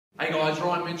G'day guys,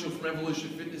 Ryan Mitchell from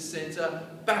Evolution Fitness Centre,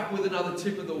 back with another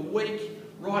tip of the week.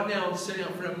 Right now I'm setting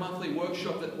up for our monthly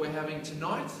workshop that we're having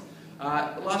tonight.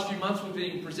 The last few months we've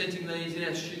been presenting these in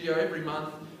our studio every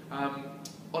month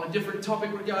on a different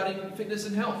topic regarding fitness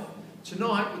and health.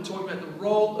 Tonight we're talking about the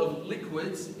role of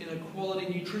liquids in a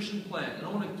quality nutrition plan, and I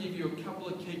want to give you a couple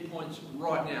of key points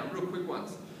right now, real quick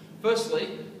ones.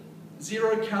 Firstly,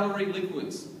 0-calorie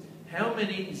liquids. How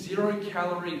many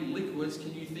 0-calorie liquids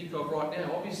can you think of right now?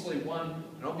 Obviously an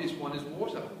obvious one is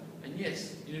water. And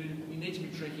yes, you need to be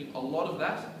drinking a lot of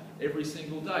that every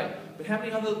single day. But how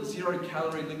many other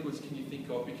 0-calorie liquids can you think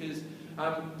of? Because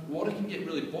water can get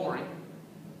really boring,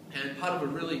 and part of a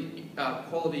really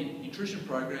quality nutrition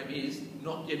program is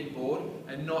not getting bored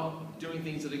and not doing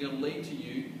things that are going to lead to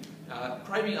you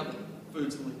craving other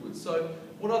foods and liquids. So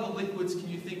what other liquids can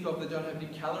you think of that don't have any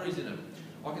calories in them?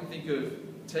 I can think of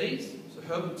teas, so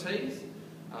herbal teas,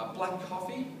 black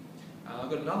coffee. I've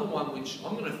got another one which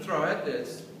I'm going to throw out there.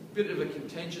 It's a bit of a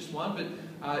contentious one,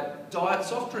 but diet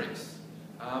soft drinks.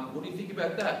 What do you think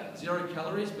about that? 0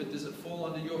 calories, but does it fall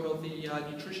under your healthy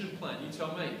nutrition plan? You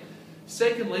tell me.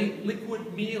 Secondly,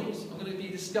 liquid meals. I'm going to be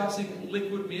discussing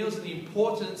liquid meals and the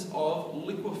importance of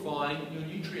liquefying your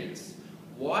nutrients.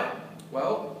 Why?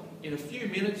 Well, in a few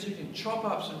minutes you can chop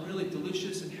up some really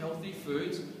delicious and healthy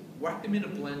foods, whack them in a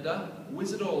blender,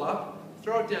 whiz it all up,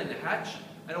 throw it down the hatch,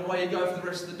 and away you go for the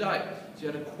rest of the day. So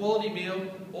you had a quality meal,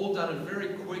 all done in a very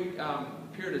quick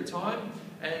period of time,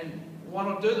 and why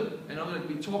not do them? And I'm going to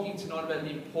be talking tonight about the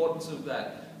importance of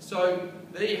that. So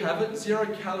there you have it,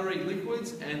 0-calorie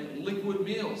liquids and liquid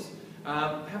meals.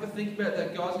 Have a think about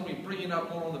that, guys. I'm going to be bringing it up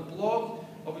more on the blog,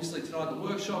 obviously tonight at the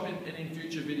workshop and in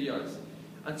future videos.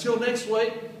 Until next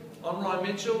week, I'm Ryan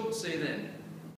Mitchell. See you then.